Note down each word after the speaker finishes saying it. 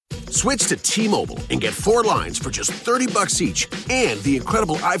Switch to T-Mobile and get 4 lines for just $30 each and the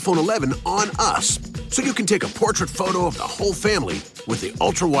incredible iPhone 11 on us. So you can take a portrait photo of the whole family with the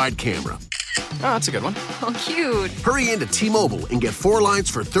ultra-wide camera. Oh, that's a good one. Oh, cute. Hurry into T-Mobile and get 4 lines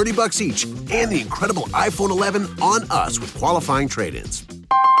for $30 each and the incredible iPhone 11 on us with qualifying trade-ins.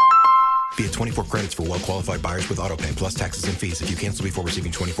 Via 24 credits for well-qualified buyers with autopay plus taxes and fees. If you cancel before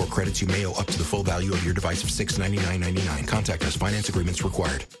receiving 24 credits, you may owe up to the full value of your device of $699.99. Contact us. Finance agreements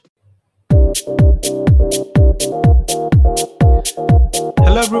required.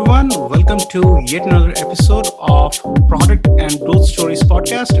 Hello everyone, welcome to yet another episode of Product and Growth Stories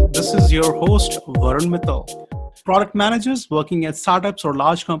podcast. This is your host, Varun Mittal. Product managers working at startups or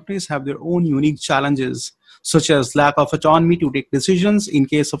large companies have their own unique challenges, such as lack of autonomy to take decisions in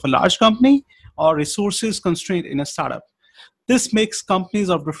case of a large company or resources constraint in a startup. This makes companies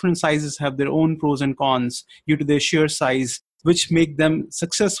of different sizes have their own pros and cons due to their sheer size, which make them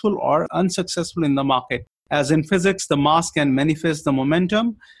successful or unsuccessful in the market. As in physics, the mass can manifest the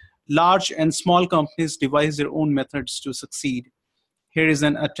momentum. Large and small companies devise their own methods to succeed. Here is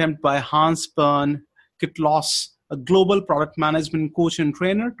an attempt by Hans-Bernd Kittlaus, a global product management coach and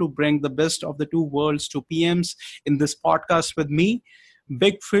trainer, to bring the best of the two worlds to PMs in this podcast with me.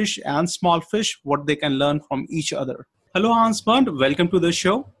 Big fish and small fish, what they can learn from each other. Hello, Hans-Bernd. Welcome to the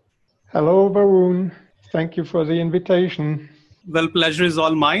show. Hello, Varun. Thank you for the invitation. Well, pleasure is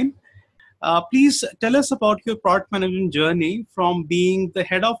all mine. Please tell us about your product management journey from being the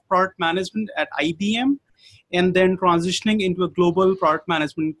head of product management at IBM and then transitioning into a global product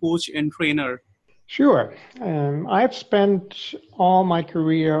management coach and trainer. Sure. I've spent all my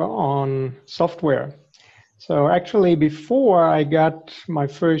career on software. So actually, before I got my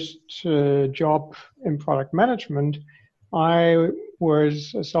first job in product management, I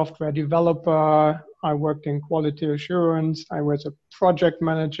was a software developer. I worked in quality assurance. I was a project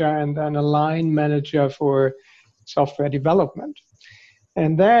manager and then a line manager for software development.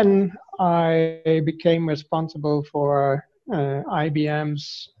 And then I became responsible for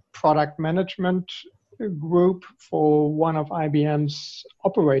IBM's product management group for one of IBM's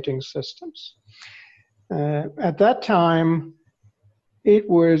operating systems. At that time, it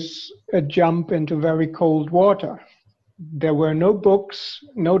was a jump into very cold water. There were no books,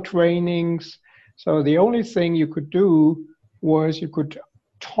 no trainings. So the only thing you could do was you could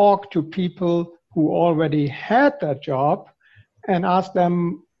talk to people who already had that job and ask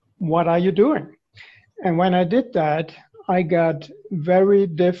them, what are you doing? And when I did that, I got very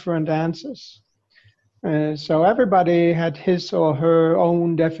different answers. So everybody had his or her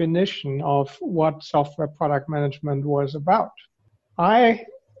own definition of what software product management was about. I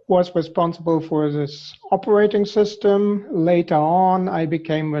was responsible for this operating system. Later on, I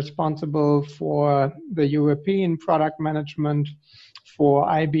became responsible for the European product management for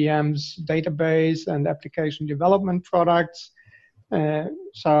IBM's database and application development products.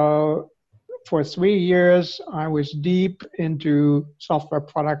 So for 3 years, I was deep into software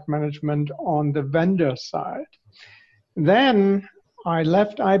product management on the vendor side. Then I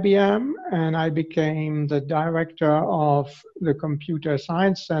left IBM and I became the director of the Computer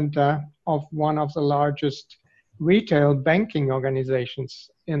Science Center of one of the largest retail banking organizations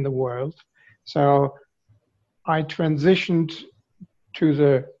in the world. So I transitioned to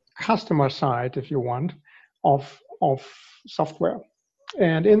the customer side, if you want, of software.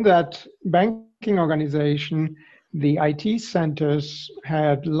 And in that banking organization, the IT centers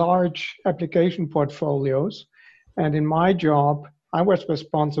had large application portfolios. And in my job, I was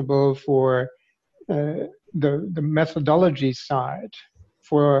responsible for the methodology side,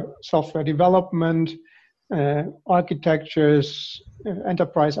 for software development, architectures,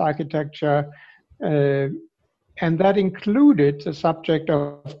 enterprise architecture, and that included the subject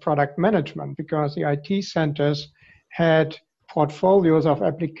of product management because the IT centers had portfolios of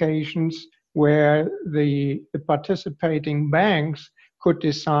applications where the participating banks could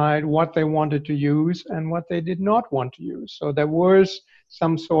decide what they wanted to use and what they did not want to use. So there was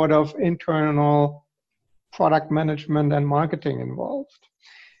some sort of internal product management and marketing involved.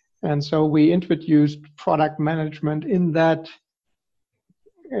 And so we introduced product management in that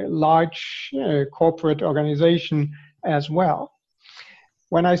large corporate organization as well.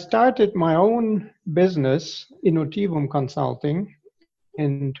 When I started my own business, Innotivum Consulting,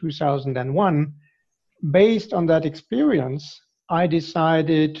 in 2001, based on that experience, I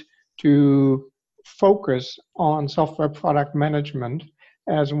decided to focus on software product management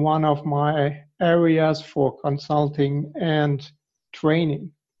as one of my areas for consulting and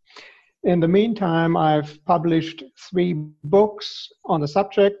training. In the meantime, I've published 3 books on the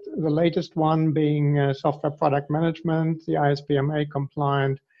subject, the latest one being Software Product Management, the ISPMA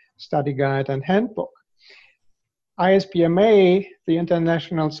compliant study guide and handbook. ISPMA, the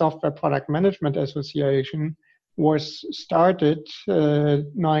International Software Product Management Association, was started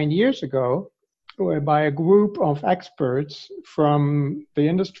 9 years ago by a group of experts from the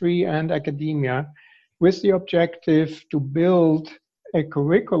industry and academia with the objective to build a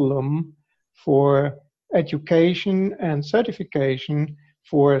curriculum for education and certification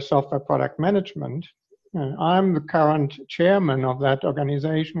for software product management. I'm the current chairman of that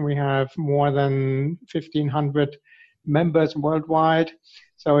organization. We have more than 1,500 members worldwide,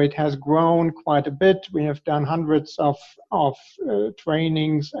 so it has grown quite a bit. We have done hundreds of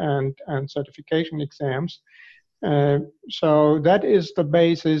trainings and certification exams. So that is the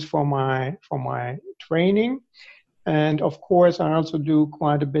basis for my training. And of course, I also do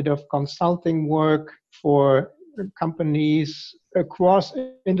quite a bit of consulting work for companies across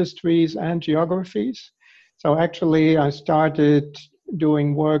industries and geographies. So actually, I started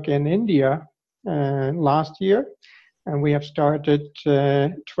doing work in India last year, and we have started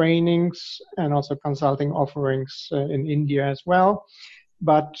trainings and also consulting offerings in India as well.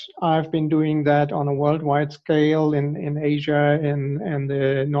 But I've been doing that on a worldwide scale in Asia,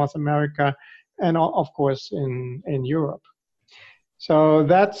 in North America, and of course in Europe. So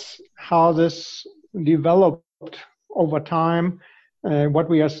that's how this developed over time. What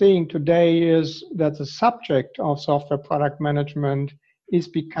we are seeing today is that the subject of software product management is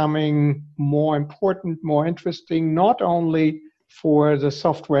becoming more important, more interesting, not only for the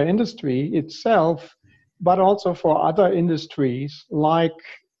software industry itself, but also for other industries like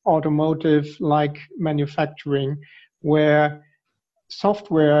automotive, like manufacturing, where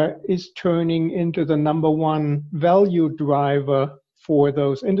software is turning into the number one value driver for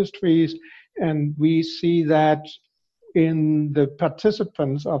those industries. And we see that in the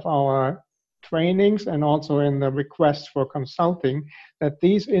participants of our trainings and also in the requests for consulting, that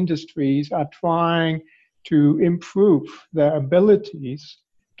these industries are trying to improve their abilities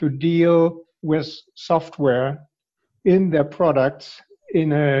to deal with software in their products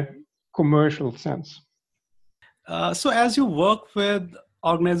in a commercial sense. So as you work with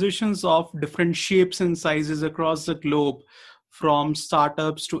organizations of different shapes and sizes across the globe, from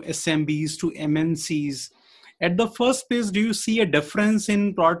startups to SMBs to MNCs, at the first place, do you see a difference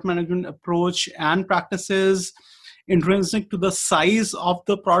in product management approach and practices intrinsic to the size of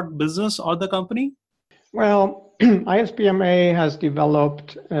the product business or the company? Well, ISPMA has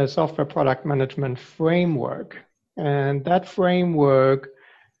developed a software product management framework, and that framework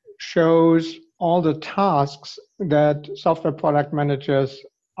shows all the tasks that software product managers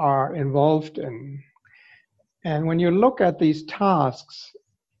are involved in. And when you look at these tasks,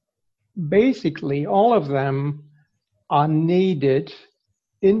 basically all of them are needed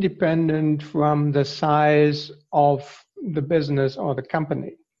independent from the size of the business or the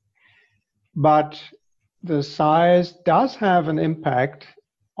company. But the size does have an impact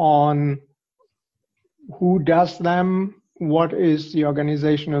on who does them, what is the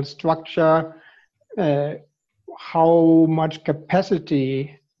organizational structure, how much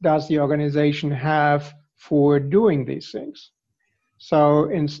capacity does the organization have for doing these things. So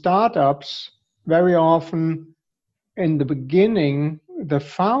in startups, very often in the beginning, the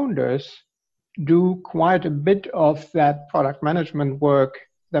founders do quite a bit of that product management work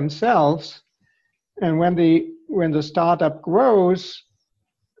themselves. And when the startup grows,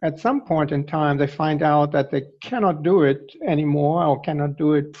 at some point in time, they find out that they cannot do it anymore or cannot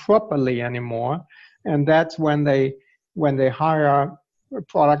do it properly anymore. And that's when they hire a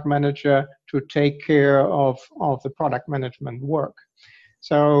product manager to take care of the product management work.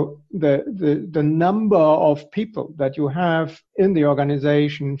 So the number of people that you have in the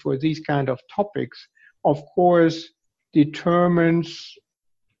organization for these kind of topics, of course, determines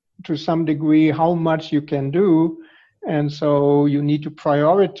to some degree how much you can do. And so you need to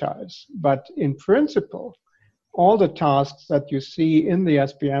prioritize. But in principle, all the tasks that you see in the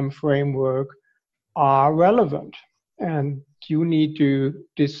SPM framework are relevant. And you need to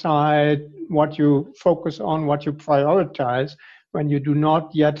decide what you focus on, what you prioritize, when you do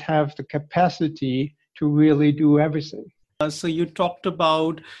not yet have the capacity to really do everything. So you talked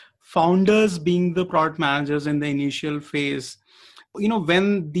about founders being the product managers in the initial phase.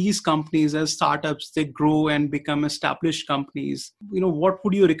 When these companies as startups, they grow and become established companies, what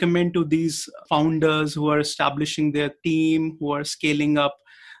would you recommend to these founders who are establishing their team, who are scaling up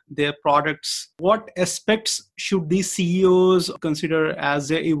their products? What aspects should these CEOs consider as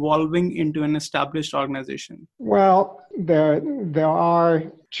they're evolving into an established organization? Well, there are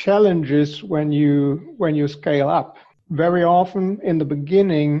challenges when you scale up. Very often in the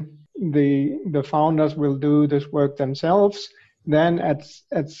beginning, the founders will do this work themselves. then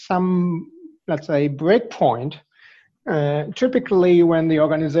at some, let's say, break point, typically when the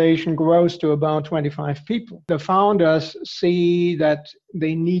organization grows to about 25 people, the founders see that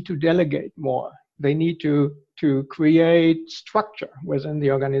they need to delegate more. They need to create structure within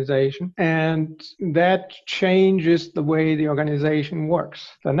the organization, and that changes the way the organization works.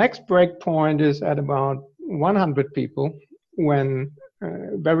 The next break point is at about 100 people, when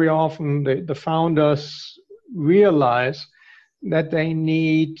very often the founders realize that they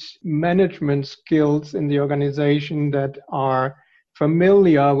need management skills in the organization that are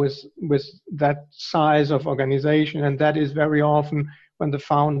familiar with that size of organization, and that is very often when the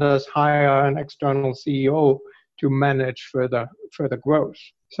founders hire an external CEO to manage further growth.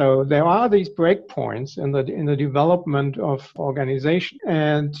 So there are these breakpoints in the development of organization,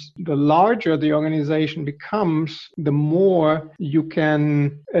 and the larger the organization becomes, the more you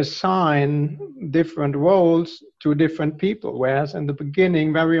can assign different roles to different people. Whereas in the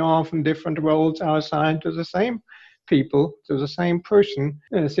beginning, very often different roles are assigned to the same people, to the same person,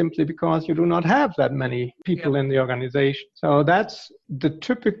 simply because you do not have that many people in the organization. So that's the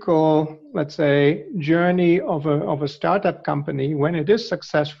typical, let's say, journey of a startup company. When it is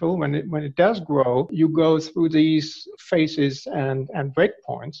successful, when it does grow, you go through these phases and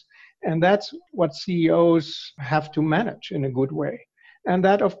breakpoints, and that's what CEOs have to manage in a good way. And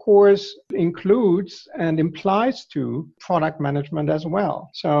that, of course, includes and implies to product management as well.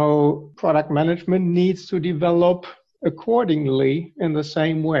 So product management needs to develop accordingly in the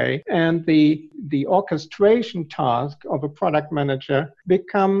same way. And the orchestration task of a product manager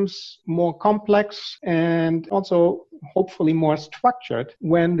becomes more complex and also hopefully more structured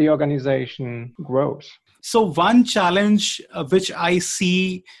when the organization grows. So one challenge which I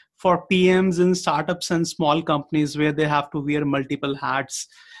see for PMs in startups and small companies where they have to wear multiple hats,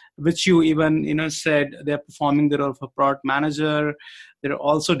 which you even said they're performing the role of a product manager, they're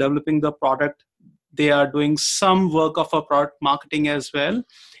also developing the product, they are doing some work of a product marketing as well,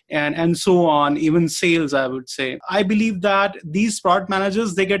 and so on, even sales, I would say. I believe that these product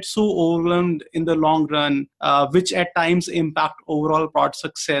managers, they get so overwhelmed in the long run, which at times impact overall product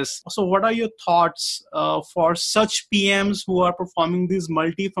success. So what are your thoughts for such PMs who are performing these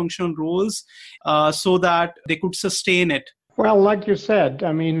multifunctional roles so that they could sustain it? Well, like you said,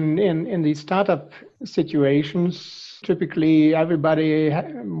 I mean, in these startup situations, typically everybody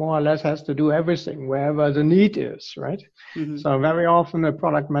more or less has to do everything wherever the need is, right? Mm-hmm. So very often a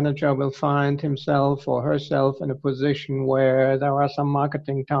product manager will find himself or herself in a position where there are some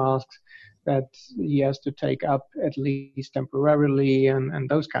marketing tasks that he has to take up at least temporarily and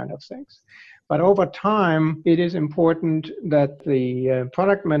those kind of things. But over time, it is important that the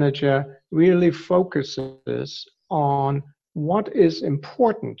product manager really focuses on what is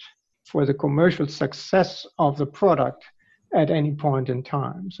important for the commercial success of the product at any point in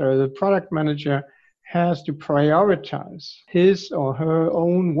time. So the product manager has to prioritize his or her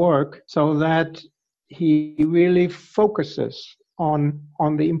own work so that he really focuses on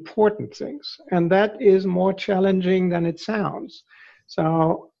the important things. And that is more challenging than it sounds.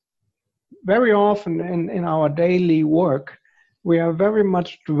 So very often in our daily work, we are very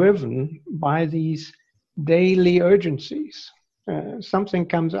much driven by these daily urgencies. Something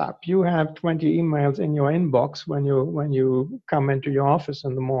comes up. You have 20 emails in your inbox when you come into your office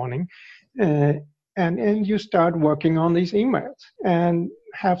in the morning, and you start working on these emails. And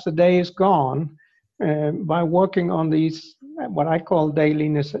half the day is gone by working on these, what I call daily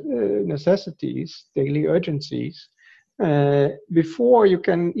necessities, daily urgencies, before you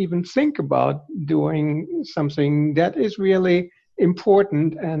can even think about doing something that is really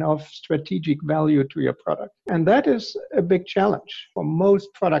important and of strategic value to your product. And that is a big challenge for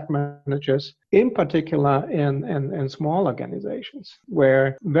most product managers, in particular in small organizations,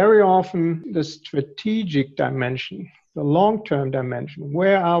 where very often the strategic dimension, the long-term dimension,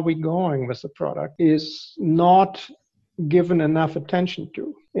 where are we going with the product, is not given enough attention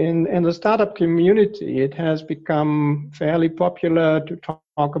to. In the startup community, it has become fairly popular to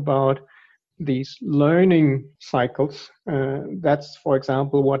talk about these learning cycles. That's, for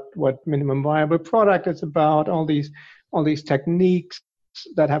example, what minimum viable product is about, all these techniques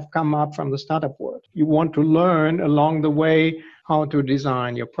that have come up from the startup world. You want to learn along the way how to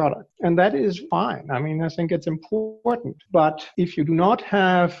design your product. And that is fine. I mean, I think it's important. But if you do not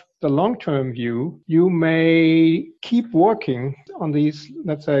have the long-term view, you may keep working on these,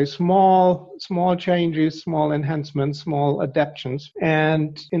 let's say, small changes, small enhancements, small adaptations.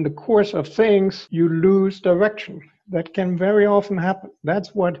 And in the course of things, you lose direction. That can very often happen.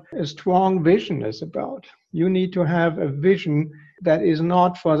 That's what a strong vision is about. You need to have a vision that is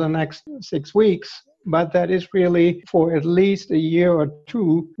not for the next 6 weeks, but that is really for at least a year or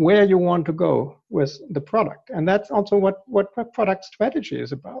two where you want to go with the product. And that's also what product strategy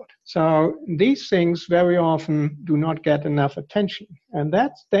is about. So these things very often do not get enough attention, and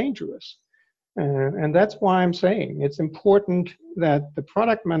that's dangerous. And that's why I'm saying it's important that the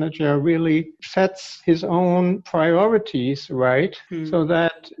product manager really sets his own priorities right, so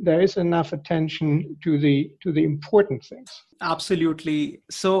that there is enough attention to the important things. Absolutely.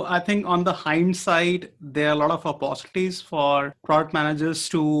 So I think on the hindsight, there are a lot of opportunities for product managers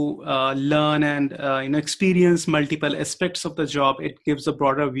to learn and experience multiple aspects of the job. It gives a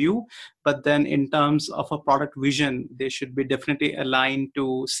broader view. But then in terms of a product vision, they should be definitely aligned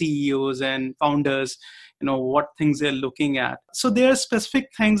to CEOs and founders, what things they're looking at. So there are specific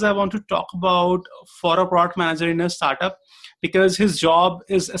things I want to talk about for a product manager in a startup, because his job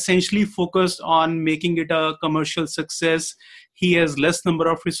is essentially focused on making it a commercial success. He has less number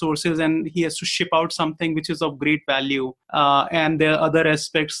of resources and he has to ship out something which is of great value. And there are other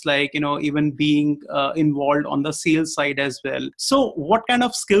aspects like, even being involved on the sales side as well. So what kind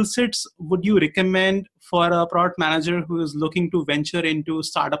of skill sets would you recommend for a product manager who is looking to venture into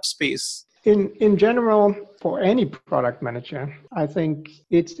startup space? In general, for any product manager, I think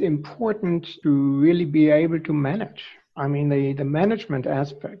it's important to really be able to manage. I mean, the management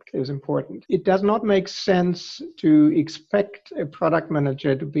aspect is important. It does not make sense to expect a product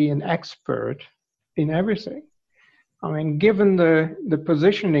manager to be an expert in everything. I mean, given the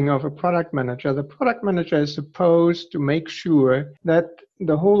positioning of a product manager, the product manager is supposed to make sure that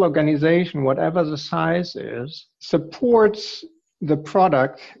the whole organization, whatever the size is, supports the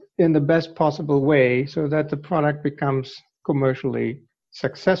product in the best possible way so that the product becomes commercially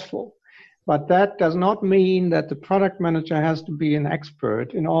successful. But that does not mean that the product manager has to be an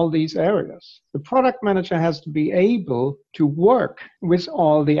expert in all these areas. The product manager has to be able to work with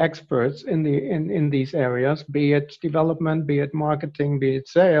all the experts in these areas, be it development, be it marketing, be it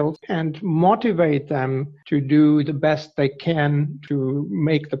sales, and motivate them to do the best they can to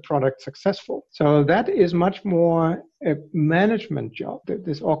make the product successful. So that is much more a management job,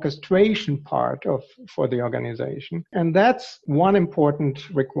 this orchestration part for the organization. And that's one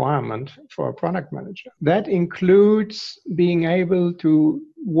important requirement for a product manager. That includes being able to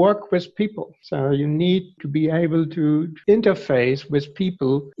work with people. So you need to be able to interface with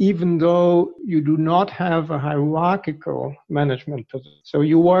people, even though you do not have a hierarchical management position. So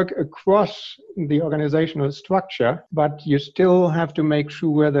you work across the organizational structure, but you still have to make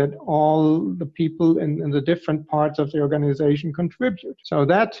sure that all the people in the different parts of the organization contribute. So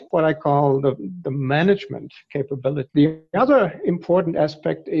that's what I call the management capability. The other important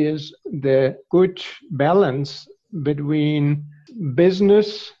aspect is the good balance between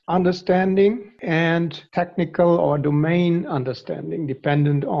business understanding and technical or domain understanding,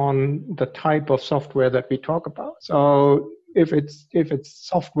 dependent on the type of software that we talk about. So if it's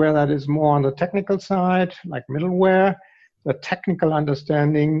software that is more on the technical side, like middleware, the technical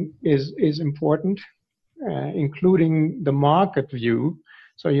understanding is important, including the market view.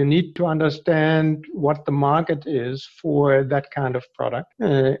 So you need to understand what the market is for that kind of product.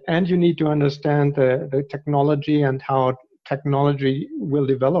 And you need to understand the technology and how technology will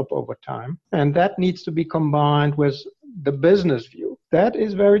develop over time. And that needs to be combined with the business view. That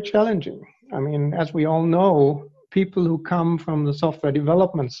is very challenging. I mean, as we all know, people who come from the software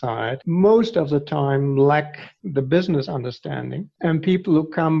development side most of the time lack the business understanding. And people who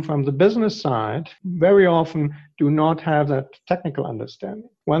come from the business side very often do not have that technical understanding.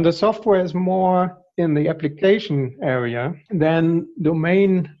 When the software is more in the application area, then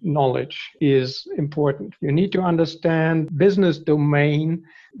domain knowledge is important. You need to understand business domain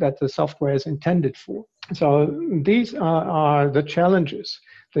that the software is intended for. So these are the challenges,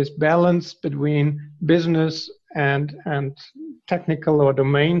 this balance between business and technical or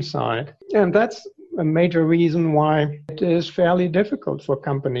domain side. And that's a major reason why it is fairly difficult for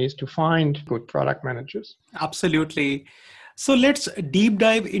companies to find good product managers. Absolutely. So let's deep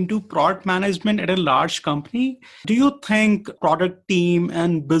dive into product management at a large company. Do you think product team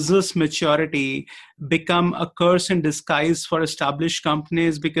and business maturity become a curse in disguise for established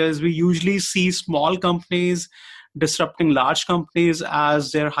companies? Because we usually see small companies disrupting large companies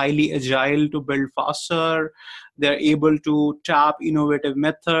as they're highly agile to build faster. They're able to tap innovative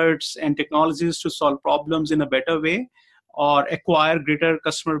methods and technologies to solve problems in a better way or acquire greater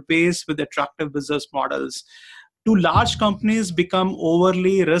customer base with attractive business models. Do large companies become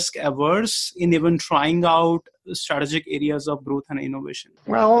overly risk averse in even trying out strategic areas of growth and innovation?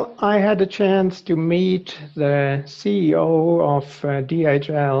 Well, I had a chance to meet the CEO of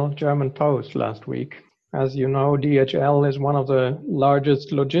DHL, German Post, last week. As you know, DHL is one of the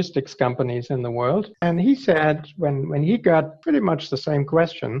largest logistics companies in the world. And he said, when he got pretty much the same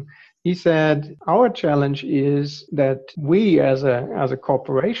question, he said, our challenge is that we as a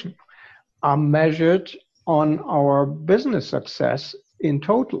corporation are measured on our business success in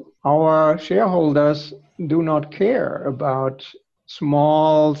total. Our shareholders do not care about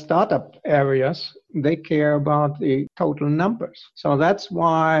small startup areas. They care about the total numbers. So that's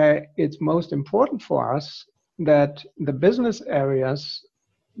why it's most important for us that the business areas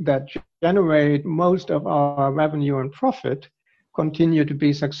that generate most of our revenue and profit continue to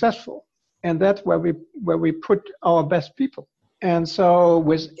be successful. And that's where we put our best people. And so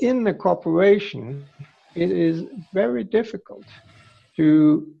within the corporation, it is very difficult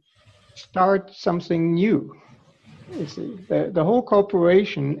to start something new. You see, the whole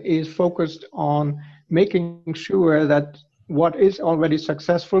corporation is focused on making sure that what is already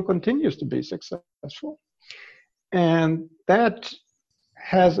successful continues to be successful. And that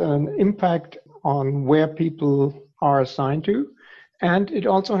has an impact on where people are assigned to. And it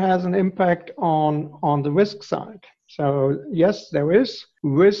also has an impact on the risk side. So yes, there is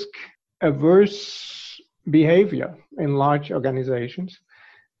risk-averse behavior in large organizations.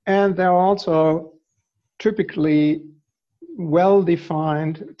 And there are also typically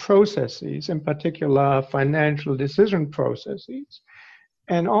well-defined processes, in particular financial decision processes.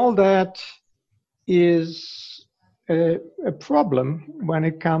 And all that is a problem when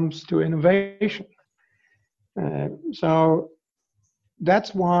it comes to innovation. So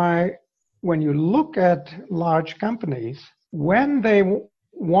that's why when you look at large companies, when they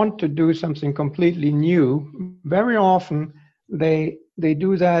want to do something completely new, very often they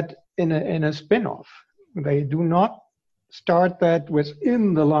do that in a spin-off. They do not start that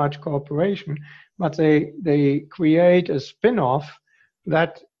within the large corporation, but they create a spin-off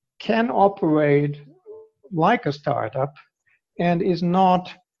that can operate like a startup and is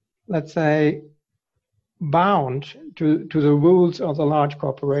not, let's say, bound to the rules of the large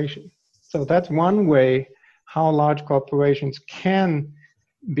corporation. So that's one way how large corporations can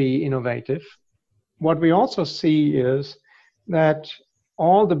be innovative. What we also see is that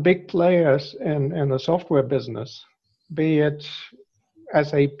all the big players in the software business, be it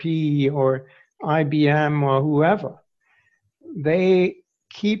SAP or IBM or whoever, they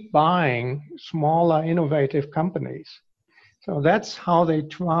keep buying smaller innovative companies. So that's how they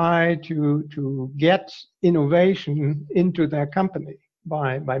try to get innovation into their company,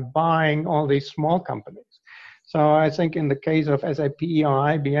 by buying all these small companies. So I think in the case of SAP or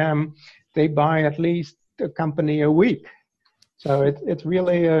IBM, they buy at least a company a week. So it's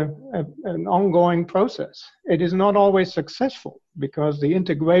really an ongoing process. It is not always successful because the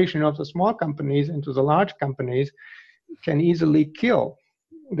integration of the small companies into the large companies can easily kill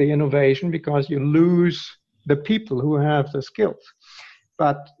the innovation because you lose the people who have the skills.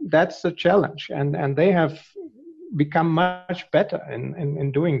 But that's the challenge, and they have become much better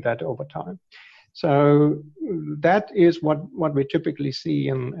in doing that over time. So that is what we typically see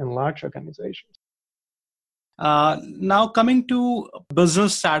in large organizations. Now coming to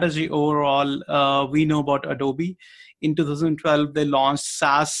business strategy overall, we know about Adobe. In 2012, they launched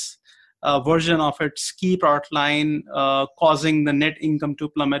SaaS version of its key product line, causing the net income to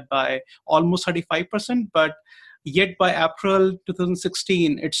plummet by almost 35%. But yet by April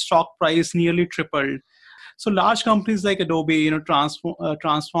 2016, its stock price nearly tripled. So large companies like Adobe,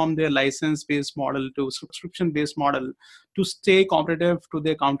 transform their license-based model to subscription-based model to stay competitive to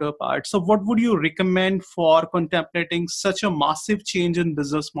their counterparts. So what would you recommend for contemplating such a massive change in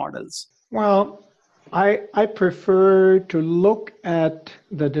business models? Well, I prefer to look at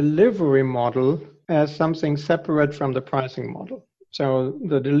the delivery model as something separate from the pricing model. So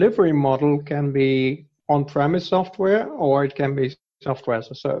the delivery model can be on-premise software, or it can be software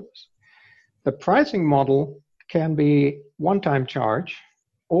as a service. The pricing model can be one-time charge,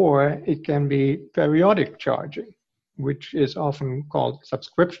 or it can be periodic charging, which is often called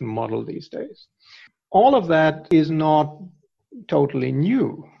subscription model these days. All of that is not totally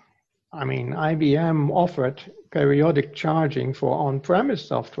new. I mean, IBM offered periodic charging for on-premise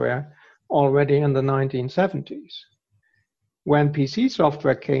software already in the 1970s. When PC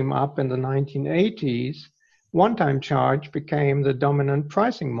software came up in the 1980s, one-time charge became the dominant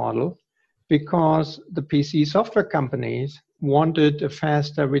pricing model because the PC software companies wanted a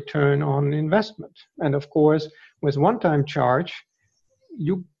faster return on investment. And of course, with one-time charge,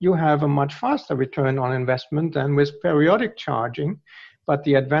 you have a much faster return on investment than with periodic charging. But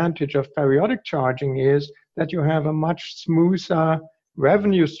the advantage of periodic charging is that you have a much smoother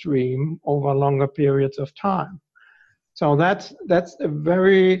revenue stream over longer periods of time. So that's a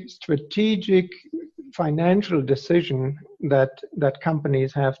very strategic financial decision that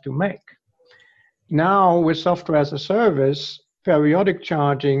companies have to make. Now, with software as a service, periodic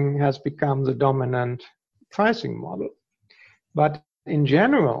charging has become the dominant pricing model. But in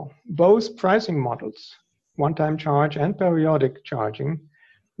general, both pricing models, one-time charge and periodic charging,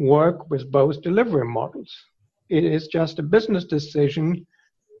 work with both delivery models. It is just a business decision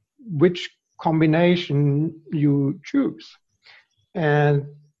which combination you choose. And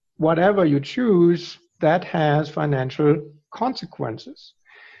whatever you choose, that has financial consequences.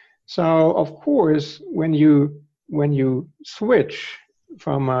 So, of course, when you switch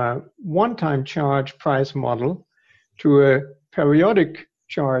from a one-time charge price model to a periodic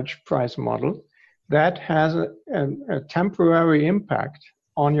charge price model, that has a temporary impact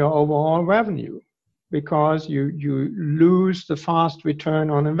on your overall revenue because you lose the fast return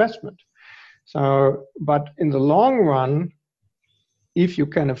on investment. So, but in the long run, if you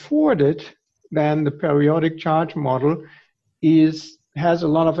can afford it, then the periodic charge model has a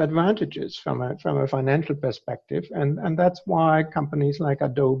lot of advantages from a financial perspective, and that's why companies like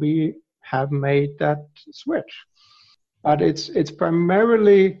Adobe have made that switch. But it's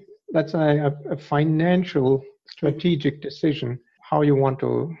primarily, let's say, a financial strategic decision how you want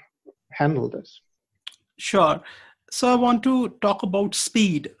to handle this. Sure. So I want to talk about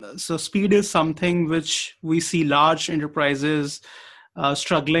speed. So speed is something which we see large enterprises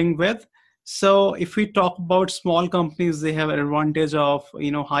struggling with. So if we talk about small companies, they have an advantage of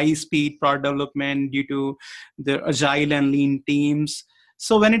high speed product development due to their agile and lean teams.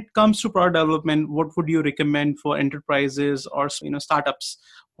 So when it comes to product development, what would you recommend for enterprises or startups?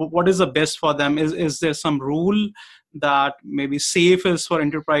 What is the best for them? Is there some rule that maybe SAFe is for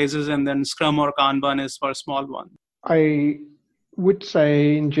enterprises and then Scrum or Kanban is for small ones? I would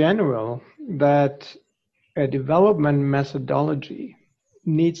say in general that a development methodology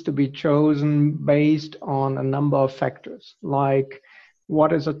needs to be chosen based on a number of factors, like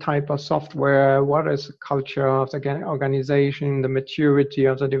what is a type of software, what is the culture of the organization, the maturity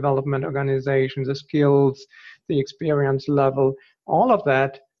of the development organization, the skills, the experience level. All of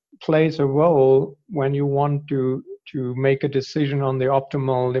that plays a role when you want to make a decision on the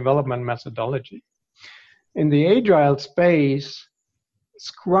optimal development methodology. In the agile space,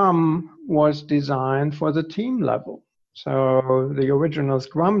 Scrum was designed for the team level. So the original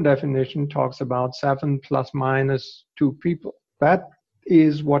Scrum definition talks about 7 ± 2 people. That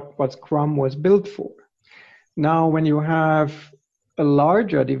is what Scrum was built for. Now, when you have a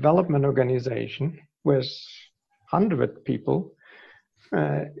larger development organization with 100 people,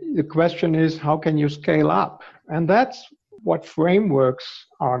 the question is, how can you scale up? And that's what frameworks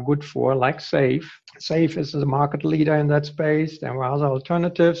are good for, like SAFe. SAFe is the market leader in that space. There are other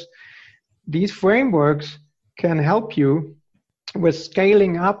alternatives. These frameworks can help you with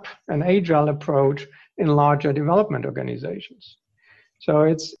scaling up an agile approach in larger development organizations. So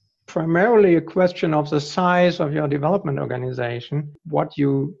it's primarily a question of the size of your development organization, what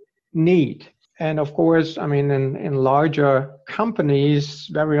you need. And of course, I mean, in larger companies,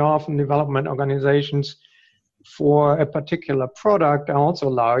 very often development organizations for a particular product are also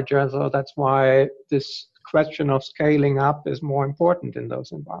larger. So that's why this question of scaling up is more important in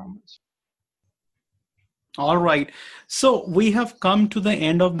those environments. All right. So we have come to the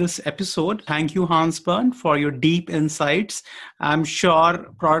end of this episode. Thank you, Hans Bernd, for your deep insights. I'm sure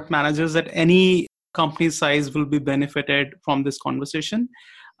product managers at any company size will be benefited from this conversation.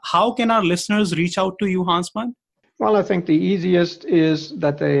 How can our listeners reach out to you, Hans Bernd? Well, I think the easiest is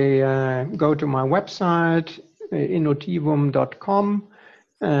that they go to my website, innotivum.com,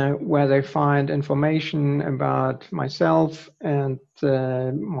 where they find information about myself and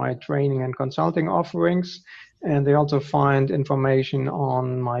my training and consulting offerings. And they also find information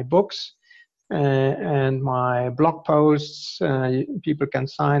on my books and my blog posts. People can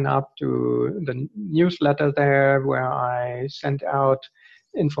sign up to the newsletter there, where I send out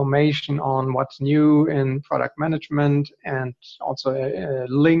information on what's new in product management, and also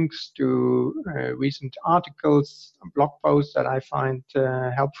links to recent articles, blog posts that I find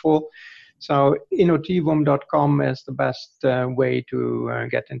helpful. So innotivum.com is the best way to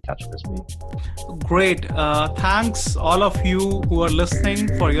get in touch with me. Great. Thanks all of you who are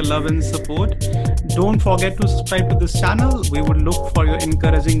listening for your love and support. Don't forget to subscribe to this channel. We would look for your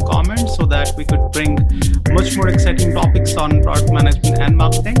encouraging comments so that we could bring much more exciting topics on product management and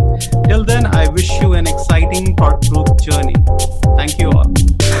marketing. Till then, I wish you an exciting product growth journey. Thank you all.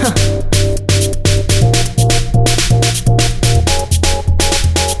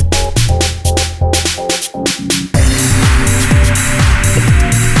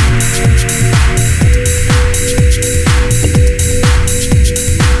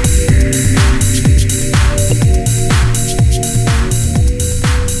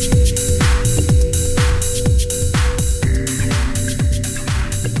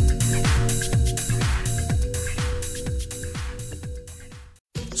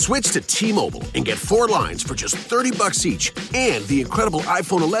 Switch to T-Mobile and get 4 lines for just $30 each and the incredible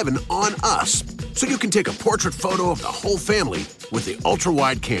iPhone 11 on us. So you can take a portrait photo of the whole family with the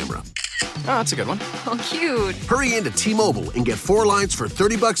ultra-wide camera. Oh, that's a good one. Oh, cute. Hurry into T-Mobile and get 4 lines for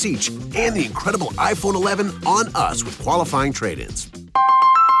 $30 each and the incredible iPhone 11 on us with qualifying trade-ins.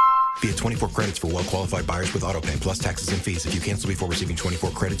 Via 24 credits for well-qualified buyers with AutoPay plus taxes and fees. If you cancel before receiving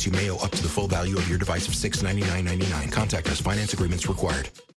 24 credits, you may owe up to the full value of your device of $699.99. Contact us. Finance agreements required.